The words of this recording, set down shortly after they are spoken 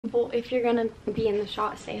Well, if you're gonna be in the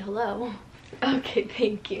shot, say hello. Okay,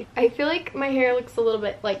 thank you. I feel like my hair looks a little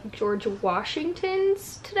bit like George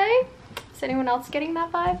Washington's today. Is anyone else getting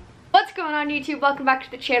that vibe? What's going on, YouTube? Welcome back to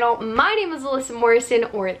the channel. My name is Alyssa Morrison,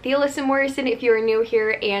 or The Alyssa Morrison if you are new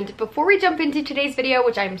here. And before we jump into today's video,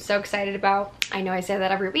 which I'm so excited about, I know I say that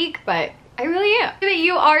every week, but I really am. If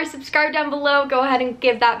you are subscribed down below, go ahead and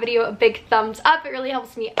give that video a big thumbs up. It really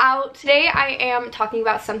helps me out. Today I am talking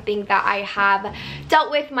about something that I have dealt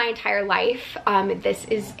with my entire life. This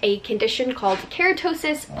is a condition called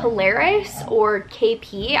Keratosis Pilaris, or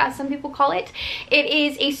KP as some people call it. It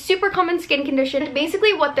is a super common skin condition.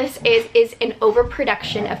 Basically what this is an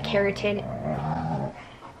overproduction of keratin.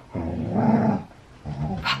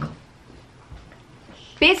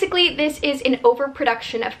 Basically, this is an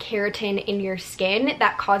overproduction of keratin in your skin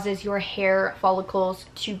that causes your hair follicles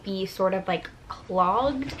to be sort of like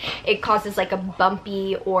clogged. It causes like a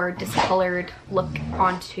bumpy or discolored look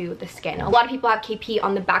onto the skin. A lot of people have KP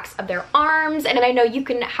on the backs of their arms, and I know you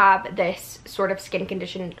can have this sort of skin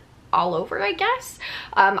condition all over, I guess.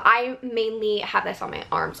 I mainly have this on my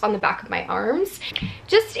arms, on the back of my arms.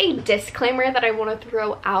 Just a disclaimer that I want to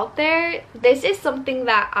throw out there. This is something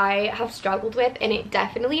that I have struggled with, and it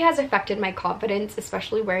definitely has affected my confidence,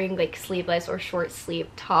 especially wearing like sleeveless or short sleeve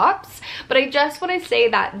tops. But I just want to say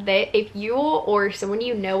that if you or someone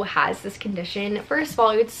you know has this condition, first of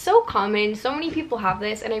all, it's so common. So many people have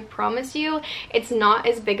this, and I promise you, it's not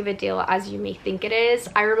as big of a deal as you may think it is.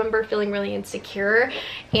 I remember feeling really insecure,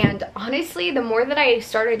 and honestly, the more that I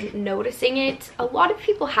started noticing it, a lot of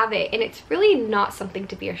people have it, and it's really not something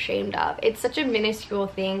to be ashamed of. It's such a minuscule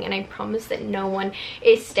thing, and I promise that no one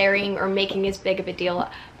is staring or making as big of a deal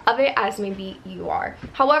of it as maybe you are.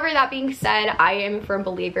 However, that being said, I am a firm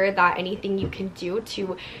believer that anything you can do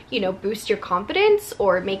to, you know, boost your confidence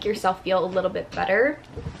or make yourself feel a little bit better,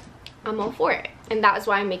 I'm all for it. And that is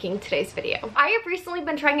why I'm making today's video. I have recently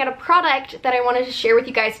been trying out a product that I wanted to share with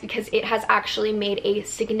you guys because it has actually made a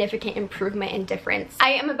significant improvement and difference.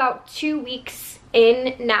 I am about 2 weeks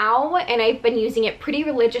in now, and I've been using it pretty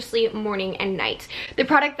religiously morning and night. The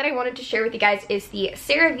product that I wanted to share with you guys is the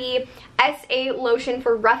CeraVe SA lotion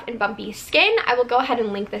for rough and bumpy skin. I will go ahead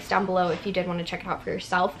and link this down below if you did want to check it out for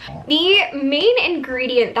yourself. The main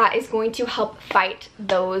ingredient that is going to help fight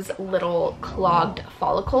those little clogged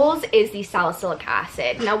follicles is the salicylic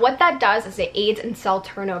acid. Now what that does is it aids in cell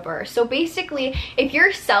turnover. So basically, if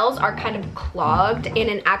your cells are kind of clogged and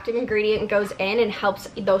an active ingredient goes in and helps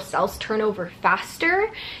those cells turn over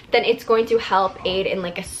faster, then it's going to help aid in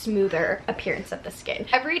like a smoother appearance of the skin.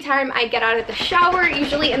 Every time I get out of the shower,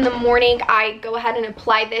 usually in the morning, I go ahead and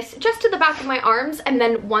apply this just to the back of my arms, and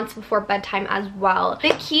then once before bedtime as well.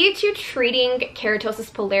 The key to treating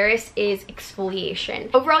keratosis pilaris is exfoliation.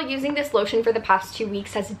 Overall, using this lotion for the past 2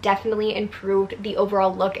 weeks has definitely improved the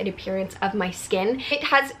overall look and appearance of my skin. It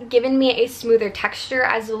has given me a smoother texture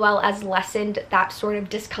as well as lessened that sort of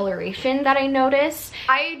discoloration that I notice.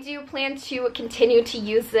 I do plan to continue to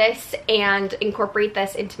use this and incorporate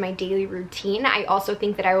this into my daily routine. I also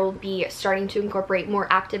think that I will be starting to incorporate more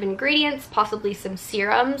active ingredients, possibly some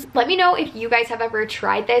serums. Let me know if you guys have ever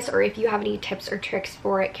tried this, or if you have any tips or tricks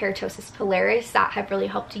for keratosis pilaris that have really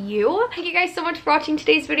helped you. Thank you guys so much for watching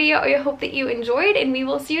today's video. I hope that you enjoyed, and we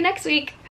will see you next week.